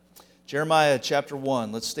Jeremiah chapter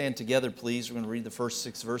 1. Let's stand together, please. We're going to read the first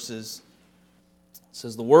 6 verses. It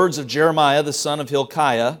says, "The words of Jeremiah, the son of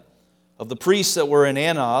Hilkiah, of the priests that were in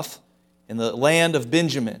Anathoth, in the land of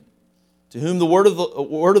Benjamin, to whom the word of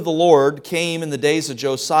the Lord came in the days of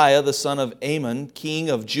Josiah, the son of Amon, king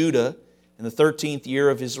of Judah, in the 13th year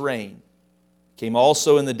of his reign. Came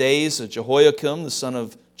also in the days of Jehoiakim, the son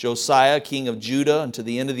of Josiah, king of Judah, unto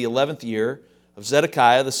the end of the 11th year of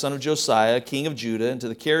Zedekiah, the son of Josiah, king of Judah, and to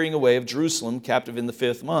the carrying away of Jerusalem, captive in the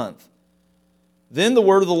 5th month. Then the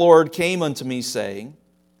word of the Lord came unto me, saying,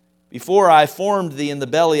 Before I formed thee in the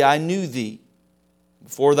belly, I knew thee.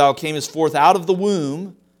 Before thou camest forth out of the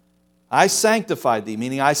womb, I sanctified thee,"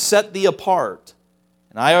 meaning I set thee apart,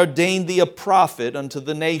 "and I ordained thee a prophet unto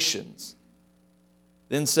the nations.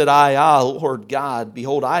 Then said I, Lord God,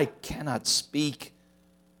 behold, I cannot speak,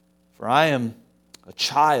 for I am a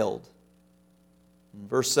child." In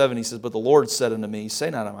verse 7 he says, "But the Lord said unto me, Say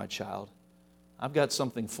not, my child, I've got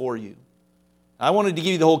something for you." I wanted to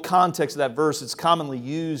give you the whole context of that verse. It's commonly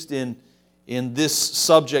used in this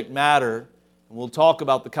subject matter, and we'll talk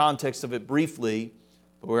about the context of it briefly.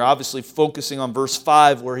 But we're obviously focusing on verse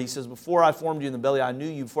 5 where he says, "Before I formed you in the belly, I knew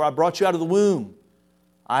you. Before I brought you out of the womb,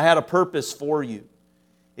 I had a purpose for you."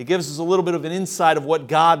 It gives us a little bit of an insight of what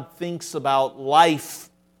God thinks about life,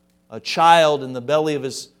 a child in the belly of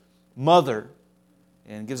his mother,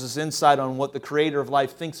 and gives us insight on what the Creator of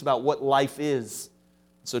life thinks about what life is.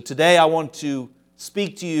 So today I want to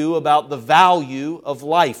speak to you about the value of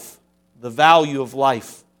life. The value of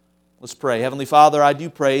life. Let's pray. Heavenly Father, I do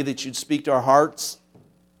pray that you'd speak to our hearts.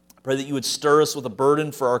 I pray that you would stir us with a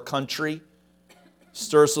burden for our country.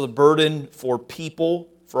 Stir us with a burden for people,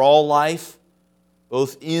 for all life,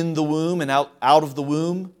 both in the womb and out of the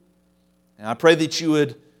womb. And I pray that you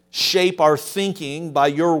would shape our thinking by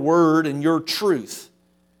your word and your truth.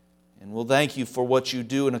 And we'll thank you for what you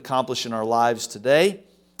do and accomplish in our lives today.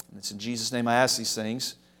 And it's in Jesus' name I ask these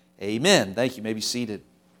things. Amen. Thank you. You may be seated.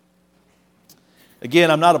 Again,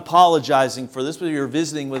 I'm not apologizing for this, but if you're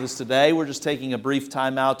visiting with us today, we're just taking a brief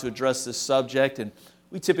time out to address this subject. And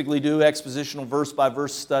we typically do expositional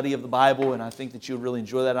verse-by-verse study of the Bible, and I think that you would really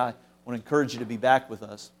enjoy that. I want to encourage you to be back with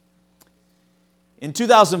us. In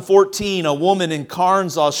 2014, a woman in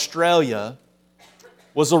Cairns, Australia,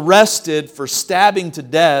 was arrested for stabbing to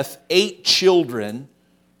death 8 children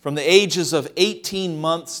from the ages of 18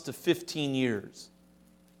 months to 15 years.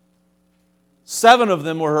 7 of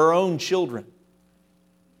them were her own children.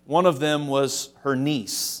 One of them was her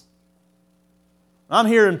niece. I'm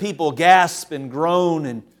hearing people gasp and groan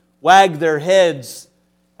and wag their heads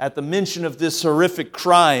at the mention of this horrific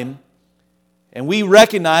crime. And we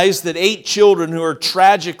recognize that 8 children who are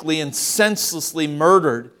tragically and senselessly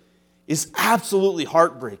murdered is absolutely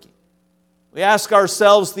heartbreaking. We ask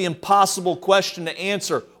ourselves the impossible question to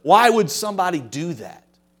answer: why would somebody do that?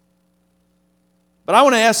 But I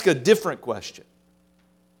want to ask a different question.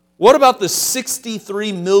 What about the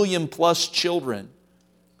 63 million plus children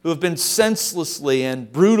who have been senselessly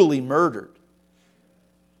and brutally murdered?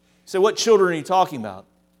 So what children are you talking about?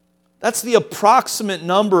 That's the approximate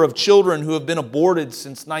number of children who have been aborted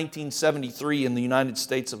since 1973 in the United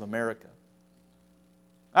States of America.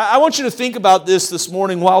 I want you to think about this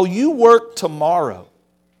morning. While you work tomorrow,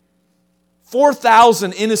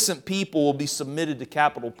 4,000 innocent people will be submitted to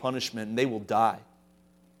capital punishment and they will die.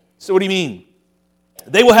 So what do you mean?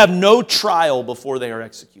 They will have no trial before they are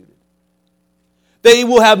executed. They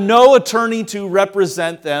will have no attorney to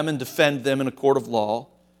represent them and defend them in a court of law.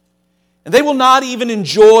 And they will not even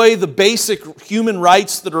enjoy the basic human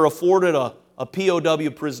rights that are afforded a POW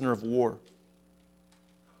prisoner of war.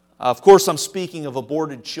 Of course, I'm speaking of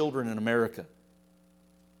aborted children in America.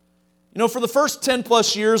 You know, for the first 10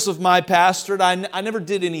 plus years of my pastorate, I never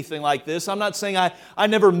did anything like this. I'm not saying I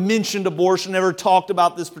never mentioned abortion, never talked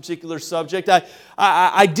about this particular subject.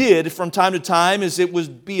 I did from time to time as it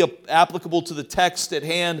would be applicable to the text at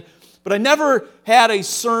hand. But I never had a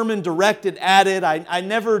sermon directed at it. I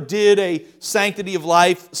never did a Sanctity of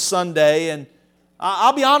Life Sunday. And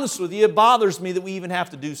I'll be honest with you, it bothers me that we even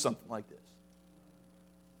have to do something like this.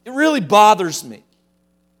 It really bothers me.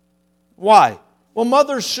 Why? Well,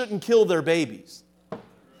 mothers shouldn't kill their babies.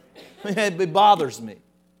 It bothers me.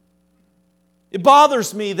 It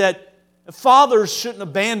bothers me that fathers shouldn't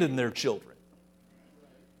abandon their children.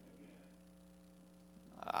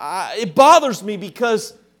 It bothers me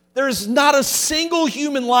because there is not a single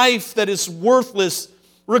human life that is worthless,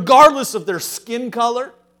 regardless of their skin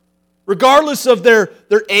color, regardless of their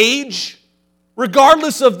age,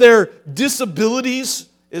 regardless of their disabilities,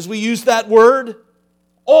 as we use that word.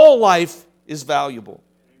 All life is valuable.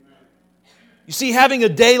 You see, having a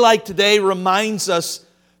day like today reminds us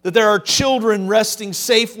that there are children resting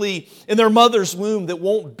safely in their mother's womb that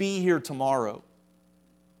won't be here tomorrow.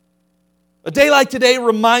 A day like today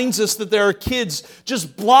reminds us that there are kids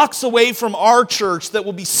just blocks away from our church that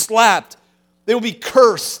will be slapped, they will be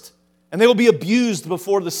cursed, and they will be abused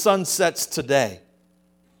before the sun sets today.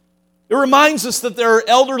 It reminds us that there are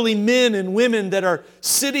elderly men and women that are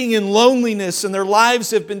sitting in loneliness and their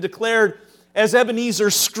lives have been declared, as Ebenezer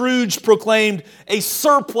Scrooge proclaimed, a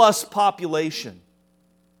surplus population.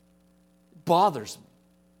 It bothers me.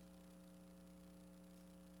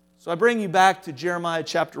 So I bring you back to Jeremiah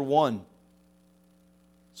chapter 1,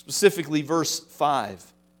 specifically verse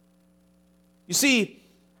 5. You see,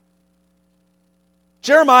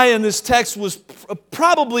 Jeremiah in this text was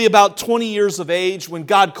probably about 20 years of age when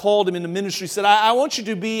God called him into ministry. He said, I want you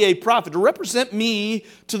to be a prophet, to represent me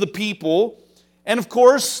to the people. And of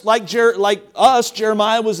course, like us,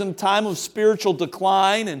 Jeremiah was in a time of spiritual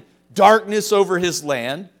decline and darkness over his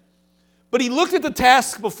land. But he looked at the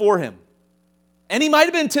task before him. And he might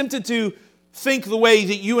have been tempted to think the way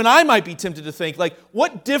that you and I might be tempted to think. Like,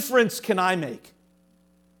 what difference can I make?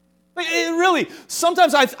 Like, really,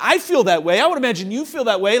 sometimes I feel that way. I would imagine you feel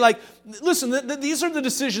that way. Like, listen, these are the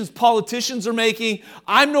decisions politicians are making.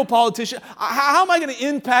 I'm no politician. How am I going to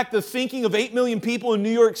impact the thinking of 8 million people in New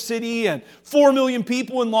York City and 4 million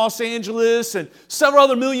people in Los Angeles and several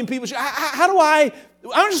other million people?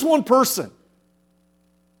 I'm just one person.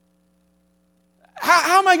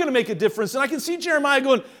 How am I going to make a difference? And I can see Jeremiah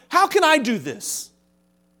going, how can I do this?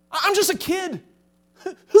 I'm just a kid.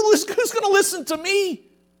 Who's going to listen to me?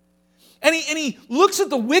 And he looks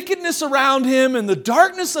at the wickedness around him and the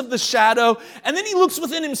darkness of the shadow, and then he looks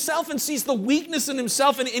within himself and sees the weakness in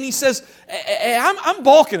himself, and he says, hey, I'm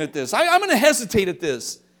balking at this. I'm going to hesitate at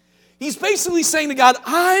this. He's basically saying to God,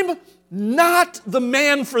 I'm not the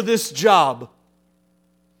man for this job.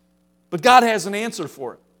 But God has an answer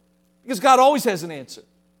for it. Because God always has an answer.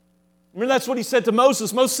 Remember, that's what he said to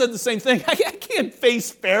Moses. Moses said the same thing. I can't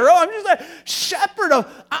face Pharaoh. I'm just a shepherd.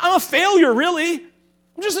 I'm a failure, really.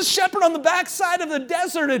 I'm just a shepherd on the backside of the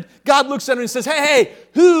desert. And God looks at him and says, hey,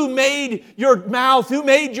 who made your mouth? Who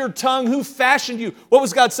made your tongue? Who fashioned you? What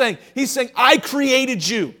was God saying? He's saying, I created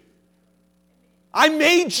you. I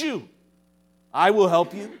made you. I will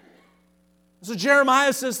help you. So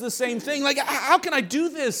Jeremiah says the same thing. Like, how can I do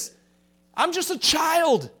this? I'm just a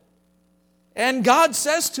child. And God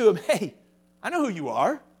says to him, hey, I know who you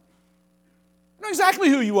are. I know exactly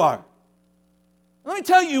who you are. Let me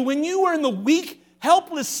tell you, when you were in the weak,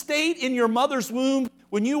 helpless state in your mother's womb,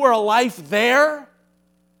 when you were a life there,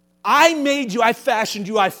 I made you, I fashioned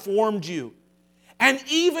you, I formed you. And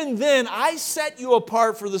even then, I set you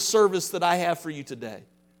apart for the service that I have for you today.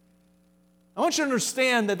 I want you to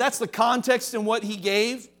understand that that's the context in what he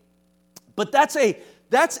gave, but that's a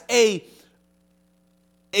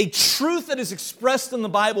truth that is expressed in the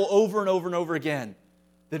Bible over and over and over again,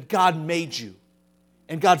 that God made you,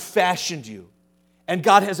 and God fashioned you, and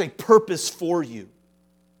God has a purpose for you.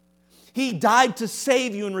 He died to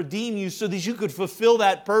save you and redeem you so that you could fulfill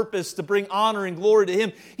that purpose to bring honor and glory to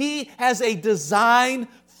Him. He has a design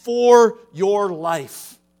for your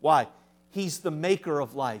life. Why? He's the maker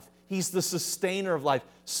of life. He's the sustainer of life.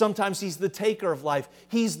 Sometimes He's the taker of life.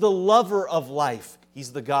 He's the lover of life.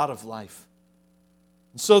 He's the God of life.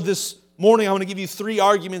 And so this morning I want to give you 3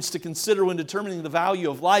 arguments to consider when determining the value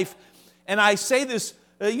of life. And I say this,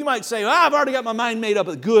 you might say, I've already got my mind made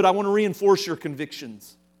up. Good, I want to reinforce your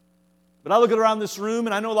convictions. But I look around this room,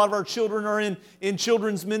 and I know a lot of our children are in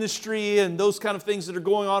children's ministry and those kind of things that are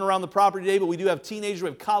going on around the property today, but we do have teenagers, we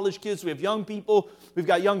have college kids, we have young people, we've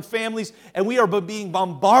got young families, and we are being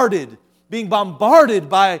bombarded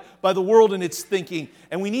by the world and its thinking.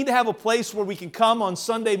 And we need to have a place where we can come on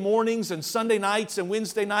Sunday mornings and Sunday nights and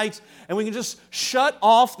Wednesday nights, and we can just shut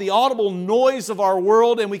off the audible noise of our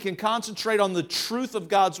world, and we can concentrate on the truth of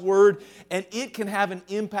God's Word, and it can have an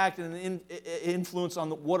impact and an influence on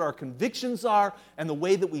what our convictions are and the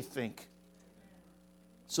way that we think.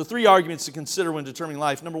 So 3 arguments to consider when determining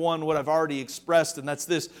life. Number 1, what I've already expressed, and that's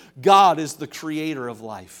this: God is the creator of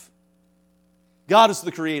life. God is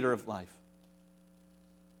the creator of life.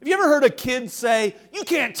 Have you ever heard a kid say, you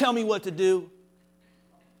can't tell me what to do?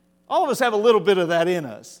 All of us have a little bit of that in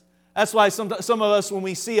us. That's why some of us, when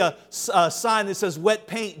we see a sign that says wet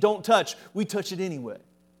paint, don't touch, we touch it anyway.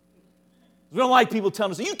 We don't like people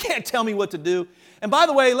telling us, you can't tell me what to do. And by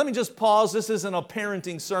the way, let me just pause. This isn't a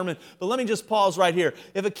parenting sermon, but let me just pause right here.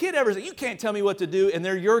 If a kid ever says, you can't tell me what to do, and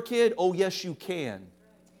they're your kid, oh yes you can.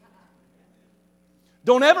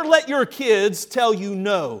 Don't ever let your kids tell you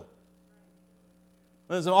no.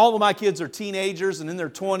 All of my kids are teenagers and in their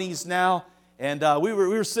 20s now, And we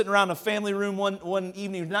were sitting around a family room one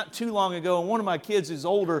evening not too long ago, and one of my kids who's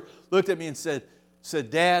older looked at me and said,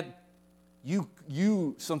 Dad,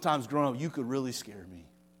 you sometimes growing up, you could really scare me.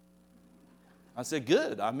 I said,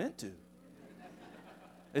 good, I meant to.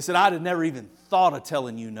 They said, I'd have never even thought of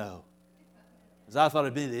telling you no. Because I thought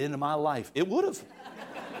it'd be the end of my life. It would have.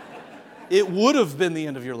 It would have been the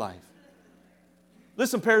end of your life.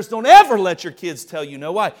 Listen, parents, don't ever let your kids tell you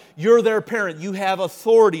no. Why? You're their parent. You have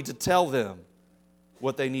authority to tell them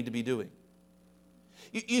what they need to be doing.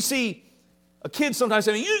 You see, a kid sometimes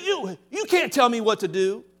saying, you can't tell me what to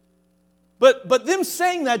do. But them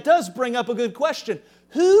saying that does bring up a good question.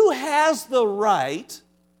 Who has the right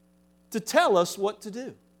to tell us what to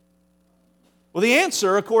do? Well, the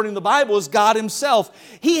answer, according to the Bible, is God Himself.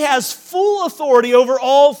 He has full authority over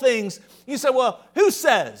all things. You say, well, who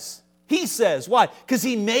says? He says. Why? Because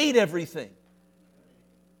He made everything.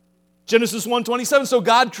 Genesis 1:27, so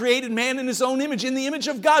God created man in His own image. In the image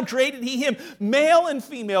of God created He him. Male and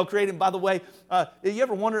female created him. By the way, you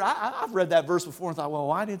ever wondered, I've read that verse before and thought, well,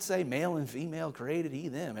 why did it say male and female created He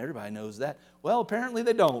them? Everybody knows that. Well, apparently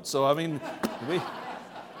they don't. So, I mean,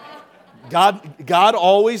 God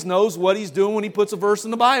always knows what He's doing when He puts a verse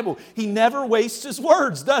in the Bible. He never wastes His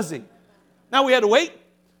words, does He? Now, we had to wait,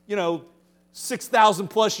 6,000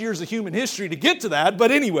 plus years of human history to get to that.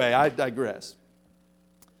 But anyway, I digress.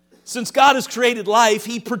 Since God has created life,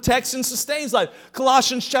 He protects and sustains life.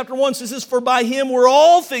 Colossians chapter 1 says this, for by Him were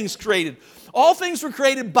all things created. All things were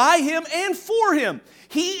created by Him and for Him.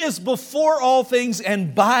 He is before all things,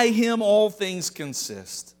 and by Him all things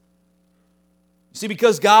consist. You see,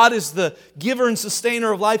 because God is the giver and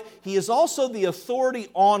sustainer of life, He is also the authority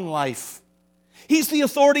on life. He's the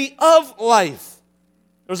authority of life.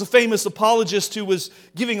 There was a famous apologist who was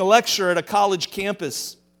giving a lecture at a college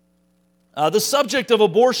campus. The subject of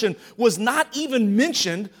abortion was not even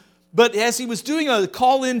mentioned, but as he was doing a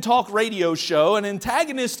call-in talk radio show, an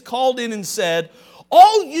antagonist called in and said,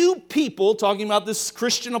 all you people, talking about this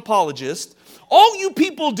Christian apologist, all you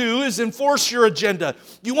people do is enforce your agenda.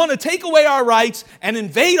 You want to take away our rights and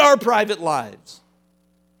invade our private lives.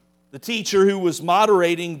 The teacher who was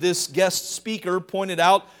moderating this guest speaker pointed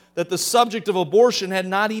out that the subject of abortion had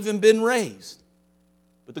not even been raised.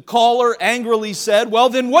 But the caller angrily said, well,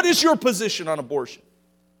 then what is your position on abortion?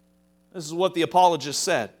 This is what the apologist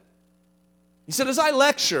said. He said, as I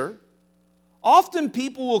lecture, often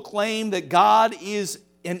people will claim that God is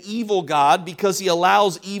an evil God because He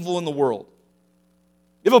allows evil in the world.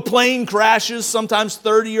 If a plane crashes, sometimes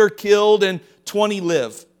 30 are killed and 20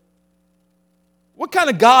 live. What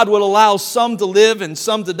kind of God would allow some to live and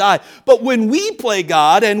some to die? But when we play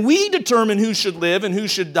God and we determine who should live and who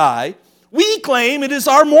should die, we claim it is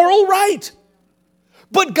our moral right.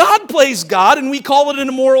 But God plays God and we call it an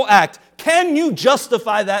immoral act. Can you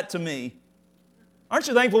justify that to me? Aren't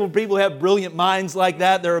you thankful for people who have brilliant minds like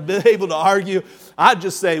that? They're able to argue. I'd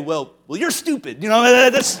just say, well, you're stupid.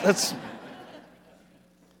 That's.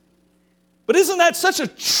 But isn't that such a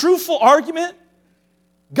truthful argument?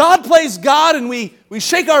 God plays God and we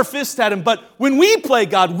shake our fist at Him. But when we play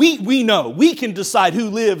God, we know. We can decide who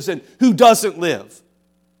lives and who doesn't live.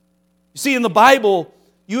 You see, in the Bible,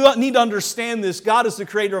 you need to understand this. God is the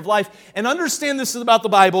creator of life. And understand this about the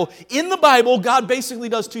Bible. In the Bible, God basically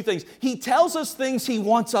does two things. He tells us things He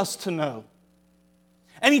wants us to know.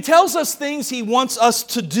 And He tells us things He wants us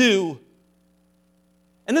to do.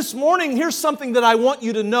 And this morning, here's something that I want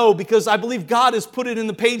you to know because I believe God has put it in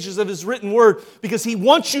the pages of His written word because He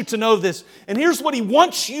wants you to know this. And here's what He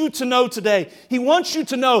wants you to know today. He wants you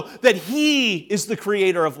to know that He is the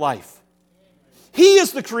creator of life. He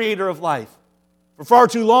is the creator of life. For far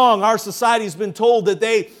too long, our society has been told that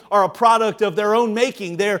they are a product of their own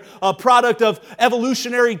making. They're a product of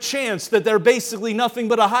evolutionary chance, that they're basically nothing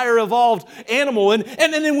but a higher evolved animal. And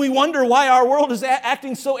then we wonder why our world is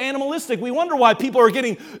acting so animalistic. We wonder why people are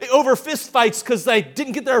getting over fist fights because they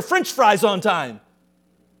didn't get their French fries on time.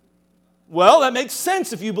 Well, that makes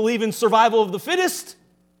sense if you believe in survival of the fittest.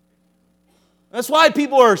 That's why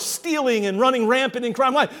people are stealing and running rampant in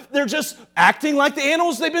crime. Why? They're just acting like the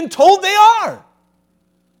animals they've been told they are.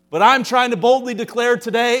 But I'm trying to boldly declare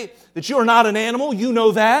today that you are not an animal. You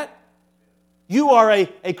know that. You are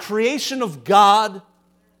a creation of God,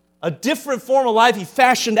 a different form of life. He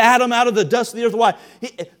fashioned Adam out of the dust of the earth. Why?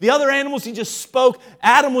 The other animals, He just spoke.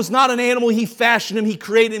 Adam was not an animal. He fashioned him. He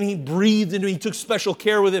created him. He breathed into him. He took special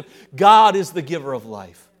care with him. God is the giver of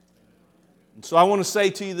life. And so I want to say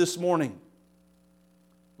to you this morning,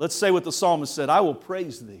 let's say what the psalmist said, I will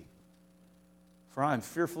praise Thee, for I am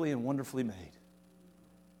fearfully and wonderfully made.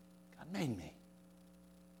 God made me.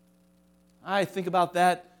 I think about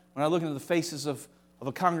that when I look into the faces of of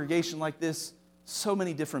a congregation like this, so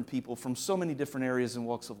many different people from so many different areas and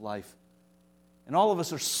walks of life. And all of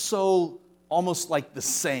us are so almost like the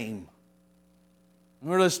same.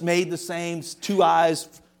 We're just made the same, two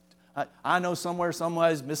eyes. I know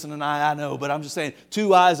somebody's missing an eye, I know, but I'm just saying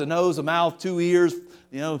 2 eyes, a nose, a mouth, 2 ears,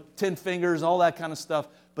 10 fingers, all that kind of stuff.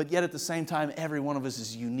 But yet at the same time, every one of us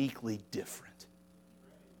is uniquely different.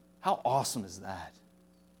 How awesome is that?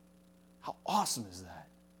 How awesome is that?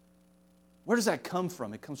 Where does that come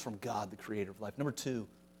from? It comes from God, the creator of life. Number two,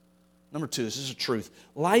 this is a truth.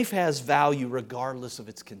 Life has value regardless of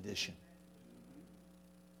its condition.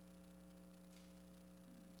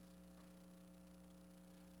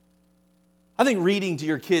 I think reading to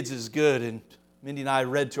your kids is good, and Mindy and I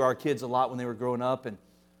read to our kids a lot when they were growing up, and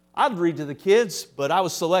I'd read to the kids, but I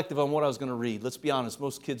was selective on what I was going to read. Let's be honest,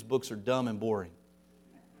 most kids' books are dumb and boring.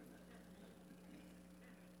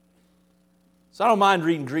 So I don't mind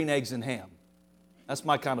reading Green Eggs and Ham. That's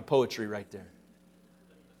my kind of poetry right there.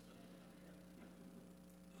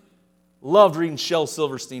 Loved reading Shel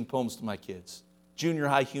Silverstein poems to my kids. Junior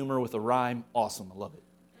high humor with a rhyme, awesome, I love it.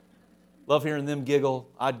 Love hearing them giggle,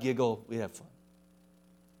 I'd giggle, we'd have fun.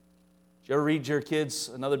 Did you ever read to your kids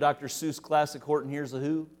another Dr. Seuss classic, Horton Hears a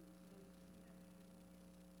Who?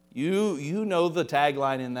 You know the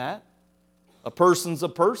tagline in that. A person's a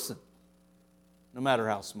person, no matter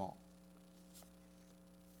how small.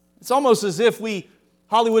 It's almost as if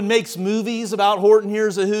Hollywood makes movies about Horton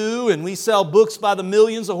Hears a Who, and we sell books by the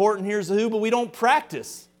millions of Horton Hears a Who, but we don't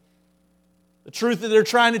practice the truth that they're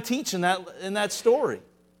trying to teach in that story.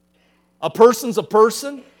 A person's a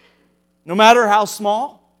person, no matter how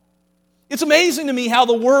small. It's amazing to me how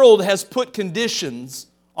the world has put conditions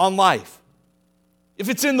on life. If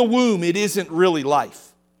it's in the womb, it isn't really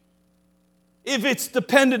life. If it's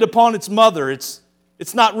dependent upon its mother, it's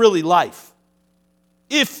not really life.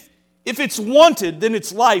 If it's wanted, then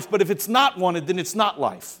it's life, but if it's not wanted, then it's not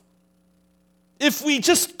life. If we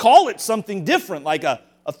just call it something different, like a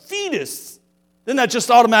fetus, then that just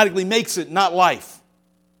automatically makes it not life.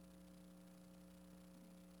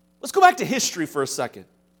 Let's go back to history for a second.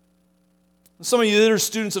 Some of you that are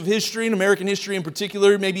students of history, and American history in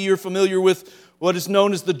particular, maybe you're familiar with what is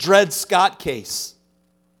known as the Dred Scott case.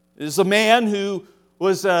 It is a man who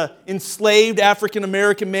was an enslaved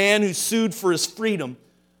African-American man who sued for his freedom,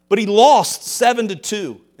 but he lost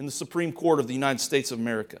 7-2 in the Supreme Court of the United States of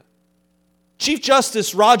America. Chief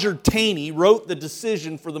Justice Roger Taney wrote the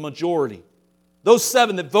decision for the majority. Those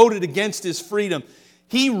 7 that voted against his freedom,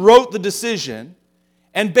 he wrote the decision,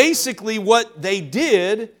 and basically what they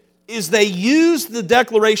did is they used the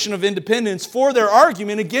Declaration of Independence for their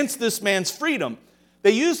argument against this man's freedom.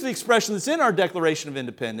 They used the expression that's in our Declaration of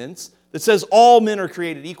Independence that says all men are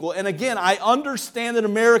created equal. And again, I understand that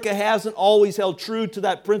America hasn't always held true to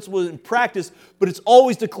that principle in practice, but it's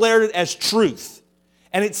always declared it as truth.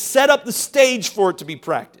 And it set up the stage for it to be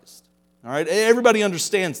practiced. All right, everybody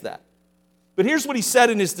understands that. But here's what he said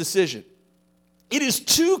in his decision. It is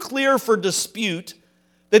too clear for dispute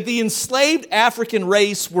that the enslaved African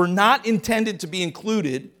race were not intended to be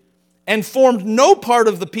included and formed no part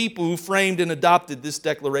of the people who framed and adopted this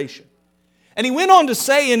declaration. And he went on to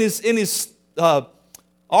say in his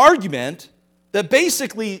argument that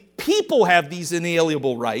basically people have these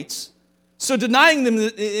inalienable rights. So denying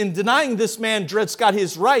this man, Dred Scott,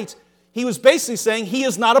 his rights, he was basically saying he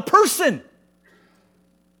is not a person.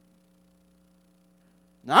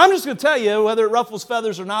 Now, I'm just going to tell you, whether it ruffles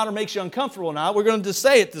feathers or not or makes you uncomfortable or not, we're going to just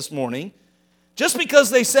say it this morning. Just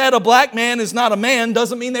because they said a black man is not a man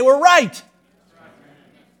doesn't mean they were right.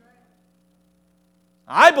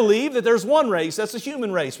 I believe that there's one race, that's the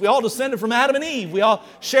human race. We all descended from Adam and Eve. We all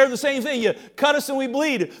share the same thing. You cut us and we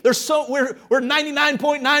bleed. We're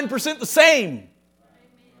 99.9% the same.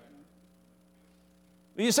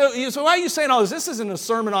 So why are you saying all this? This isn't a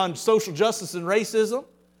sermon on social justice and racism.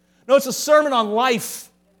 No, it's a sermon on life.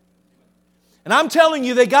 And I'm telling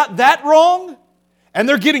you, they got that wrong, and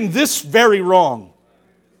they're getting this very wrong.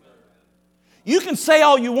 You can say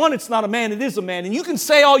all you want, it's not a man, it is a man. And you can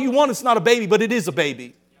say all you want, it's not a baby, but it is a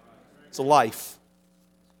baby. It's a life.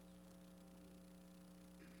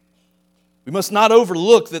 We must not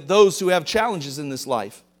overlook that those who have challenges in this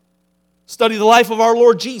life. Study the life of our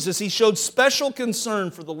Lord Jesus. He showed special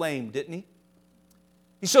concern for the lame, didn't he?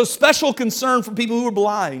 He showed special concern for people who were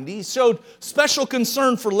blind. He showed special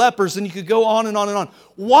concern for lepers, and you could go on and on and on.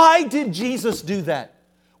 Why did Jesus do that?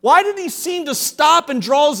 Why did he seem to stop and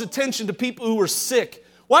draw his attention to people who were sick?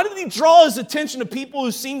 Why did he draw his attention to people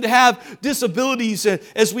who seem to have disabilities,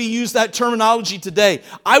 as we use that terminology today?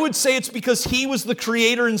 I would say it's because he was the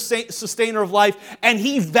creator and sustainer of life, and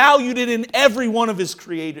he valued it in every one of his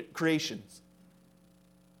creations.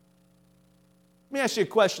 Let me ask you a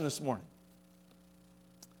question this morning.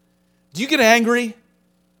 Do you get angry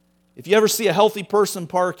if you ever see a healthy person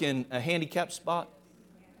park in a handicapped spot?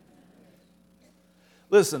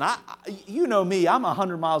 Listen, you know me, I'm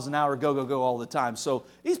 100 miles an hour, go, go, go all the time. So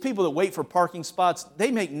these people that wait for parking spots,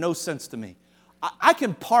 they make no sense to me. I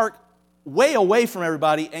can park way away from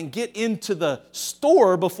everybody and get into the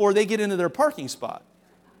store before they get into their parking spot.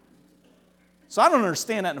 So I don't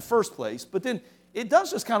understand that in the first place, but then it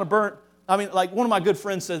does just kind of burn. I mean, like one of my good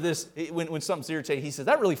friends said this, when something's irritating, he says,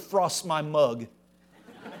 that really frosts my mug.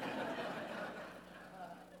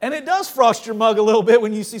 And it does frost your mug a little bit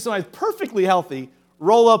when you see somebody perfectly healthy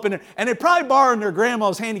roll up in there. And they're probably borrowing their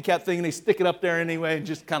grandma's handicap thing and they stick it up there anyway and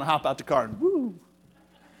just kind of hop out the car and woo.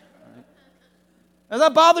 Right. Does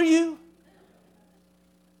that bother you?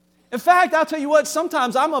 In fact, I'll tell you what,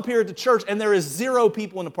 sometimes I'm up here at the church and there is 0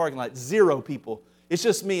 people in the parking lot. 0 people. It's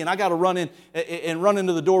just me, and I got to run in and run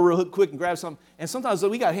into the door real quick and grab something. And sometimes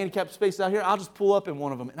we got handicapped spaces out here, I'll just pull up in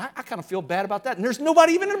one of them. And I kind of feel bad about that. And there's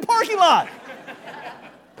nobody even in the parking lot.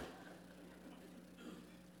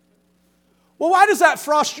 Well, why does that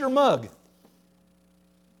frost your mug?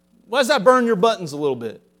 Why does that burn your buttons a little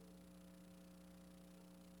bit?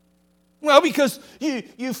 Well, because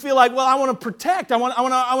you feel like, well, I want to protect, I want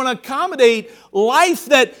to accommodate life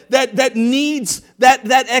that needs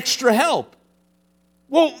that extra help.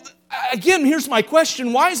 Well, again, here's my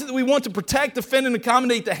question. Why is it that we want to protect, defend, and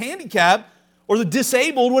accommodate the handicapped or the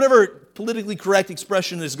disabled, whatever politically correct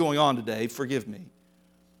expression is going on today, forgive me.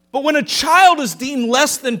 But when a child is deemed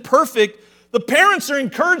less than perfect, the parents are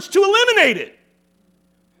encouraged to eliminate it.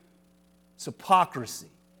 It's hypocrisy.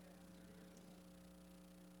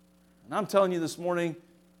 And I'm telling you this morning,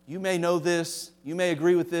 you may know this, you may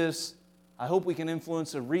agree with this. I hope we can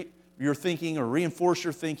influence your thinking or reinforce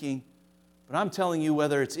your thinking. But I'm telling you,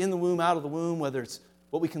 whether it's in the womb, out of the womb, whether it's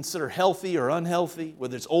what we consider healthy or unhealthy,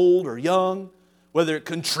 whether it's old or young, whether it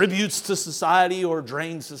contributes to society or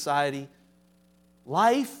drains society,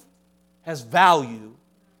 life has value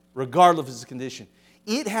regardless of its condition.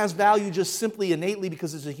 It has value just simply innately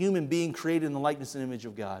because it's a human being created in the likeness and image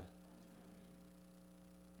of God.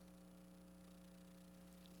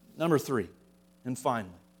 Number 3, and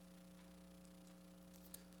finally,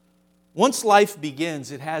 once life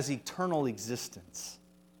begins, it has eternal existence.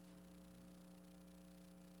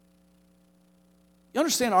 You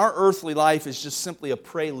understand, our earthly life is just simply a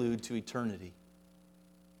prelude to eternity.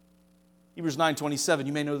 Hebrews 9:27,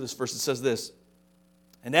 you may know this verse, it says this,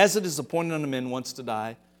 and as it is appointed unto men once to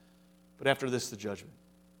die, but after this the judgment.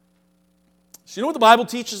 So you know what the Bible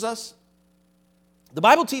teaches us? The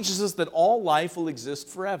Bible teaches us that all life will exist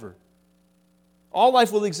forever. All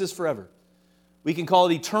life will exist forever. We can call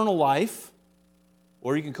it eternal life,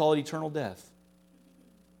 or you can call it eternal death.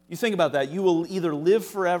 You think about that. You will either live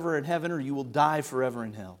forever in heaven or you will die forever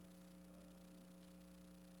in hell.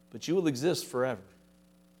 But you will exist forever.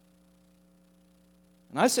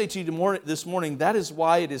 And I say to you this morning, that is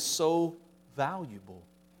why it is so valuable.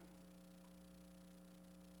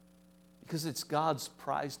 Because it's God's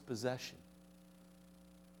prized possession.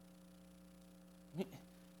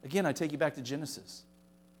 Again, I take you back to Genesis.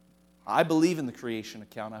 I believe in the creation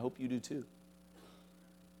account. I hope you do too.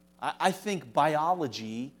 I think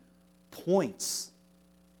biology points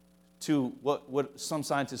to what some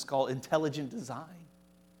scientists call intelligent design.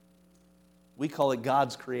 We call it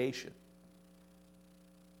God's creation.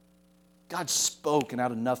 God spoke, and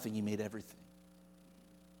out of nothing He made everything.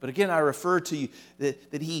 But again, I refer to you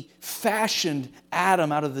that He fashioned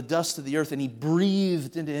Adam out of the dust of the earth, and He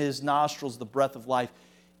breathed into his nostrils the breath of life.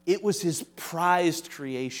 It was His prized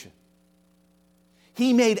creation.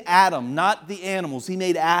 He made Adam, not the animals. He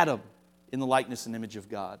made Adam in the likeness and image of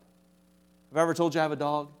God. Have I ever told you I have a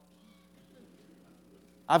dog?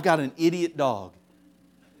 I've got an idiot dog.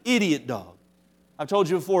 Idiot dog. I've told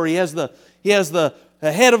you before, he has the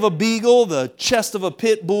head of a beagle, the chest of a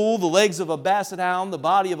pit bull, the legs of a basset hound, the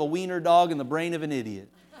body of a wiener dog, and the brain of an idiot.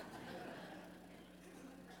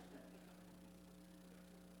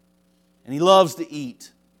 And he loves to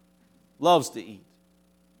eat. Loves to eat.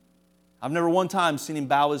 I've never one time seen him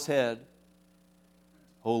bow his head.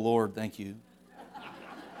 Oh, Lord, thank you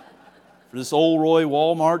for this old Roy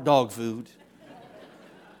Walmart dog food.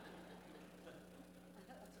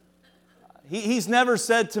 He's never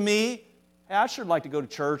said to me, hey, I sure like to go to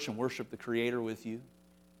church and worship the Creator with you.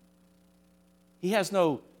 He has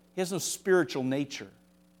no spiritual nature,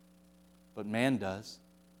 but man does.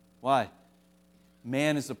 Why?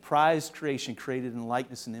 Man is a prized creation created in the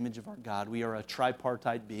likeness and image of our God. We are a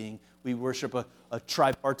tripartite being. We worship a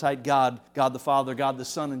tripartite God, God the Father, God the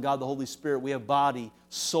Son, and God the Holy Spirit. We have body,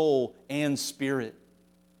 soul, and spirit.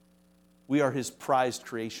 We are His prized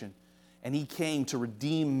creation. And He came to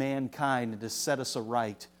redeem mankind and to set us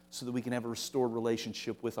aright so that we can have a restored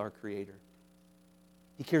relationship with our Creator.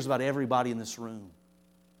 He cares about everybody in this room.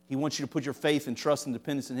 He wants you to put your faith and trust and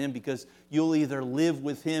dependence in Him because you'll either live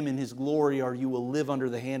with Him in His glory or you will live under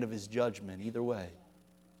the hand of His judgment. Either way.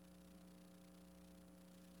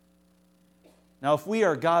 Now, if we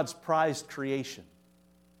are God's prized creation,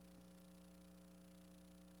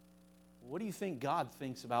 what do you think God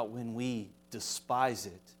thinks about when we despise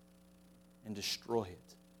it and destroy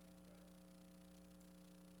it?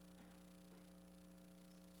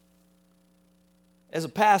 As a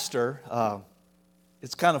pastor,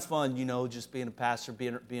 it's kind of fun, just being a pastor,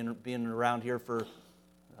 being around here for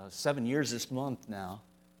 7 years this month now,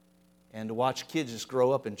 and to watch kids just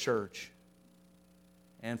grow up in church.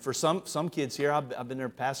 And for some kids here, I've been their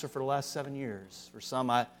pastor for the last 7 years. For some,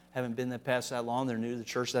 I haven't been their pastor that long. They're new to the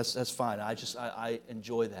church. That's fine. I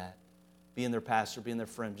enjoy that, being their pastor, being their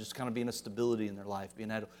friend, just kind of being a stability in their life, being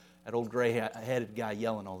that old gray-headed guy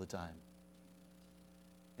yelling all the time.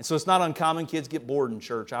 And so it's not uncommon. Kids get bored in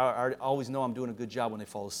church. I always know I'm doing a good job when they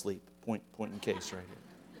fall asleep. Point in case right here.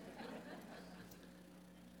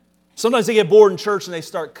 Sometimes they get bored in church and they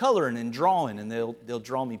start coloring and drawing, and they'll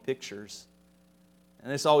draw me pictures.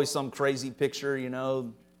 And it's always some crazy picture,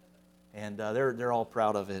 and they're all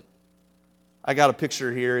proud of it. I got a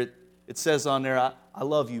picture here. It says on there, I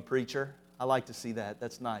love you, preacher. I like to see that.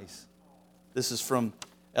 That's nice. This is from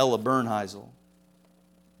Ella Bernheisel.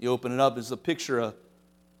 You open it up, it's a picture of,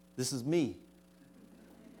 this is me.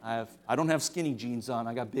 I don't have skinny jeans on.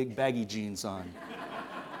 I got big baggy jeans on.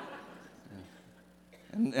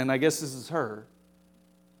 And I guess this is her.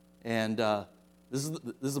 And this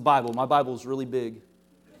is the Bible. My Bible is really big.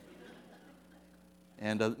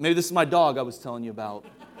 And maybe this is my dog I was telling you about.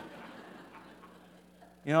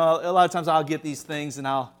 A lot of times I'll get these things and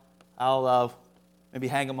I'll maybe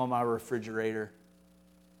hang them on my refrigerator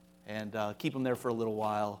and keep them there for a little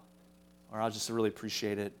while, or I'll just really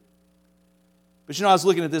appreciate it. But I was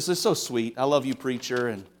looking at this. It's so sweet. I love you, preacher.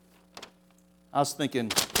 And I was thinking,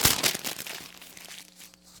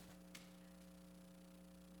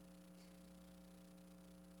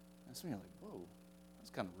 that's me. Like, whoa, that's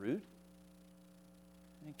kind of rude.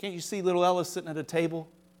 Can't you see little Ella sitting at a table?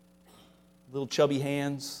 Little chubby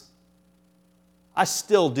hands. I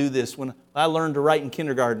still do this. When I learned to write in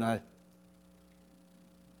kindergarten, I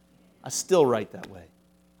still write that way.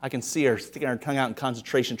 I can see her sticking her tongue out in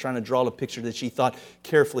concentration, trying to draw the picture that she thought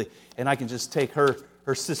carefully, and I can just take her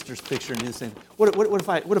sister's picture and do the same. What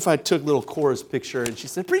if I took little Cora's picture and she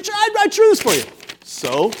said, "Preacher, I drew this for you."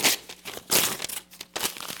 So, it's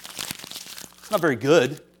not very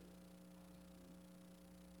good.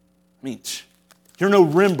 I mean, you're no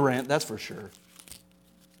Rembrandt, that's for sure.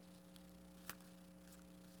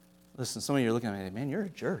 Listen, some of you are looking at me like, man, you're a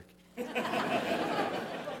jerk.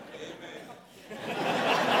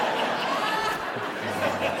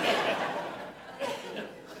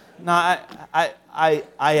 No, I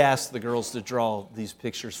asked the girls to draw these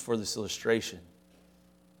pictures for this illustration.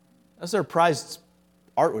 That's their prized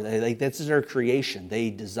artwork. That's their creation.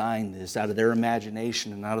 They designed this out of their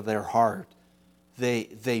imagination and out of their heart.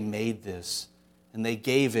 They made this, and they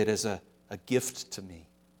gave it as a gift to me.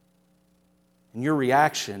 And your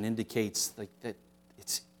reaction indicates that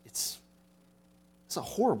it's a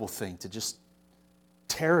horrible thing to just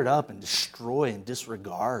tear it up and destroy and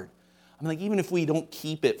disregard. I mean, even if we don't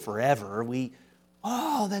keep it forever,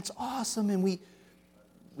 that's awesome, and we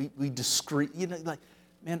discreet.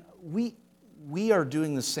 Man, we are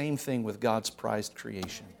doing the same thing with God's prized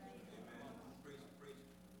creation.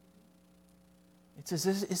 It's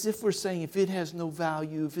as if we're saying, if it has no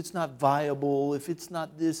value, if it's not viable, if it's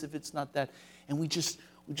not this, if it's not that, and we're just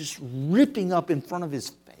ripping up in front of His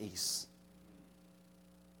face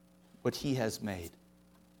what He has made.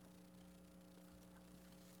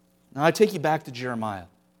 Now I take you back to Jeremiah.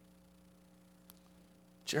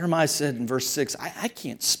 Jeremiah said in verse 6, I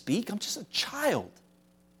can't speak, I'm just a child.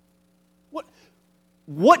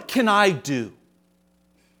 What can I do?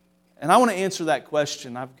 And I want to answer that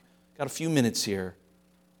question. I've got a few minutes here.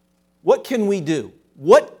 What can we do?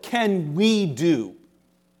 What can we do?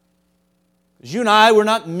 Because you and I, we're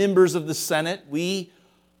not members of the Senate. We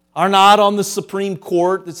are not on the Supreme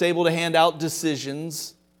Court that's able to hand out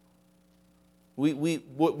decisions.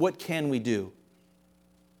 What can we do?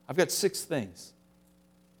 I've got 6 things.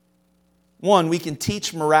 1, we can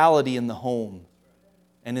teach morality in the home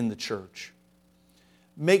and in the church.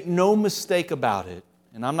 Make no mistake about it,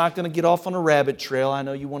 and I'm not going to get off on a rabbit trail. I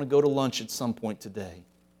know you want to go to lunch at some point today.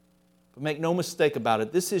 But make no mistake about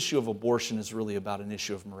it, this issue of abortion is really about an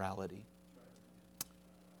issue of morality.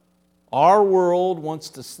 Our world wants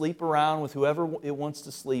to sleep around with whoever it wants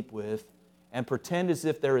to sleep with and pretend as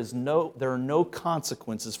if there are no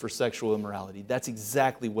consequences for sexual immorality. That's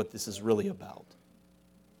exactly what this is really about.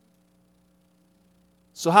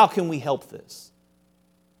 So how can we help this?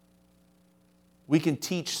 We can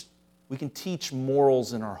teach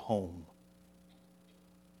morals in our home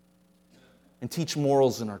and teach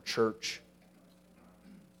morals in our church.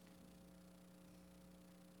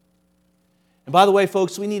 And by the way,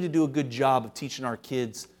 folks, we need to do a good job of teaching our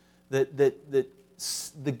kids that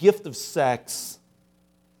the gift of sex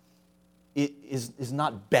is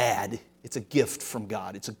not bad. It's a gift from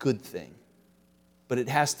God. It's a good thing. But it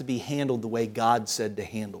has to be handled the way God said to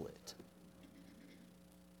handle it.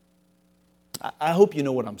 I hope you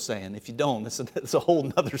know what I'm saying. If you don't, it's a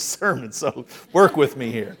whole other sermon, so work with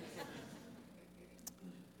me here.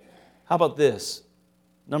 How about this?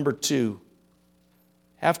 Number 2,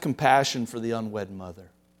 have compassion for the unwed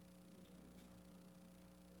mother.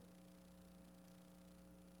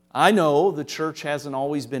 I know the church hasn't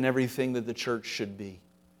always been everything that the church should be.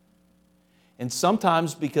 And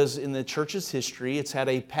sometimes because in the church's history, it's had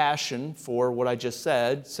a passion for what I just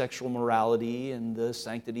said, sexual morality and the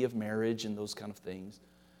sanctity of marriage and those kind of things,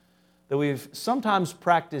 that we've sometimes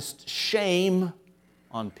practiced shame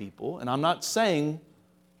on people. And I'm not saying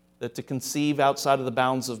that to conceive outside of the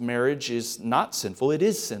bounds of marriage is not sinful. It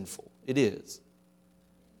is sinful. It is.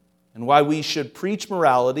 And why we should preach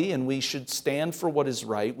morality and we should stand for what is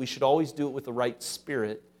right. We should always do it with the right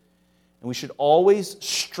spirit. And we should always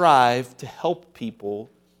strive to help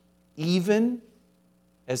people even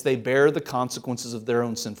as they bear the consequences of their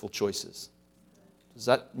own sinful choices. Does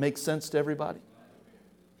that make sense to everybody?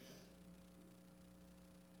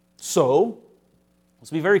 So,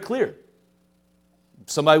 let's be very clear.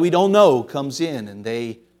 Somebody we don't know comes in and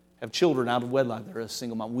they have children out of wedlock. They're a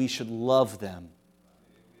single mom. We should love them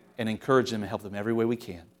and encourage them and help them every way we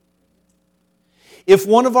can. If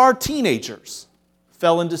one of our teenagers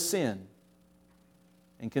fell into sin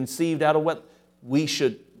and conceived out of wedlock, we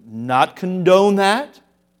should not condone that,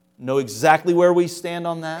 know exactly where we stand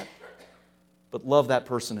on that, but love that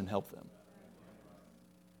person and help them.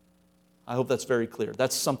 I hope that's very clear.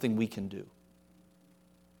 That's something we can do.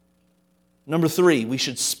 Number 3, we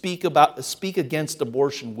should speak against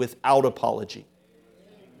abortion without apology.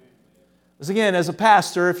 Because again, as a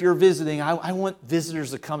pastor, if you're visiting, I want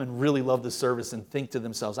visitors to come and really love the service and think to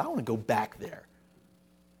themselves, I want to go back there.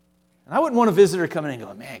 And I wouldn't want a visitor to come in and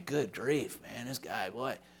go, man, good grief, man, this guy,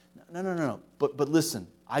 boy. No. But listen,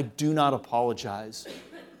 I do not apologize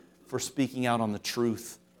for speaking out on the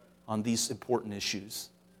truth on these important issues.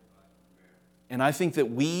 And I think that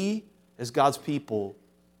we, as God's people,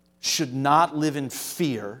 should not live in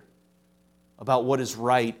fear about what is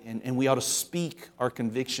right, and we ought to speak our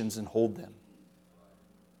convictions and hold them.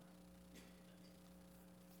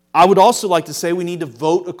 I would also like to say we need to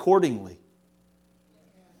vote accordingly.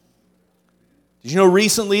 Did you know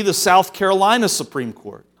recently the South Carolina Supreme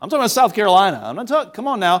Court? I'm talking about South Carolina. Come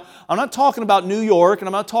on now. I'm not talking about New York, and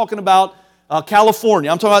I'm not talking about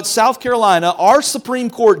California. I'm talking about South Carolina. Our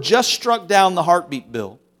Supreme Court just struck down the heartbeat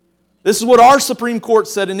bill. This is what our Supreme Court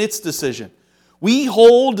said in its decision. We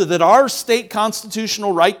hold that our state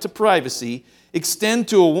constitutional right to privacy extends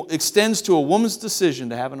to a woman's decision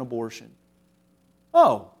to have an abortion.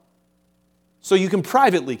 Oh, so you can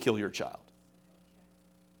privately kill your child.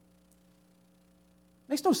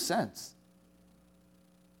 Makes no sense.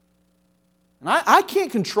 And I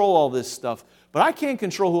can't control all this stuff, but I can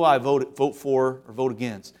control who I vote for or vote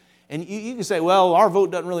against. And you can say, well, our vote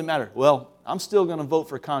doesn't really matter. Well, I'm still going to vote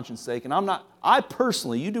for conscience sake. And I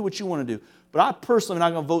personally, you do what you want to do, but I personally am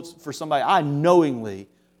not going to vote for somebody I knowingly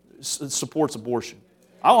supports abortion.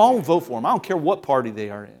 I won't vote for them. I don't care what party they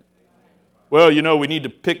are in. Well, we need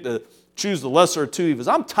to choose the lesser of two evils.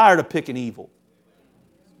 I'm tired of picking evil.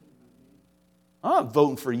 I'm not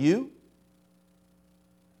voting for you.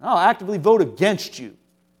 I'll actively vote against you.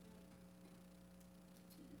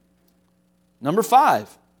 Number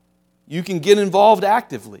 5, you can get involved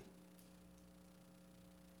actively.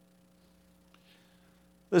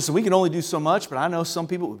 Listen, we can only do so much, but I know some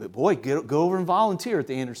people, boy, go over and volunteer at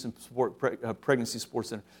the Anderson Pregnancy Support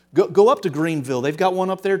Center. Go up to Greenville. They've got one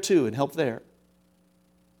up there too, and help there.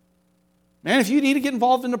 Man, if you need to get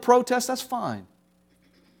involved in the protest, that's fine.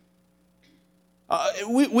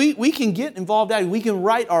 We can get involved. We can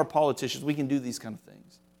write our politicians. We can do these kind of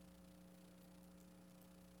things.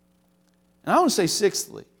 And I want to say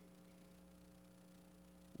sixthly,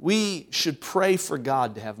 we should pray for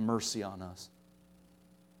God to have mercy on us.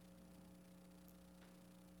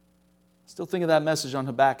 Still think of that message on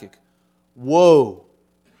Habakkuk. Woe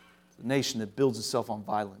to the nation that builds itself on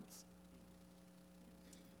violence.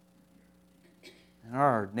 And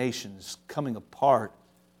our nation is coming apart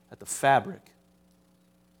at the fabric.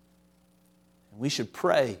 And we should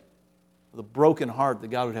pray with a broken heart that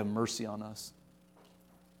God would have mercy on us.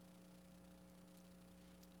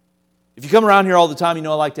 If you come around here all the time, you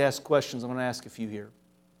know I like to ask questions. I'm going to ask a few here.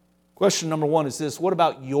 Question number one is this: what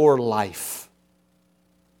about your life?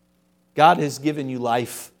 God has given you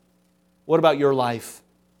life. What about your life?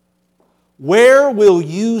 Where will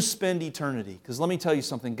you spend eternity? Because let me tell you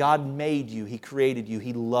something. God made you. He created you.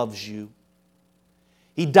 He loves you.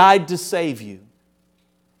 He died to save you.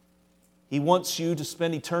 He wants you to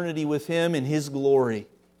spend eternity with Him in His glory.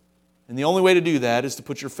 And the only way to do that is to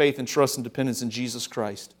put your faith and trust and dependence in Jesus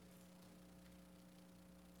Christ.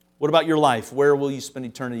 What about your life? Where will you spend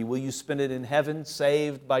eternity? Will you spend it in heaven,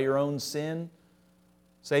 saved by your own sin?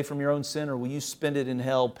 Saved from your own sin? Or will you spend it in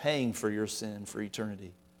hell, paying for your sin for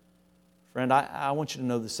eternity? Friend, I want you to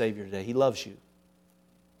know the Savior today. He loves you.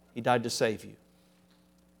 He died to save you.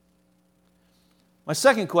 My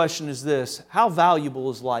second question is this: how valuable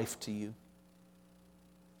is life to you?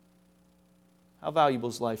 How valuable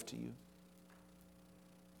is life to you?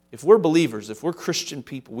 If we're believers, if we're Christian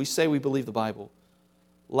people, we say we believe the Bible,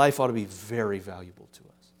 life ought to be very valuable to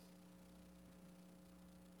us.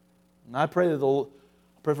 And I pray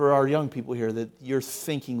for our young people here that your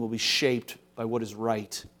thinking will be shaped by what is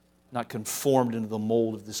right, not conformed into the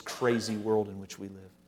mold of this crazy world in which we live.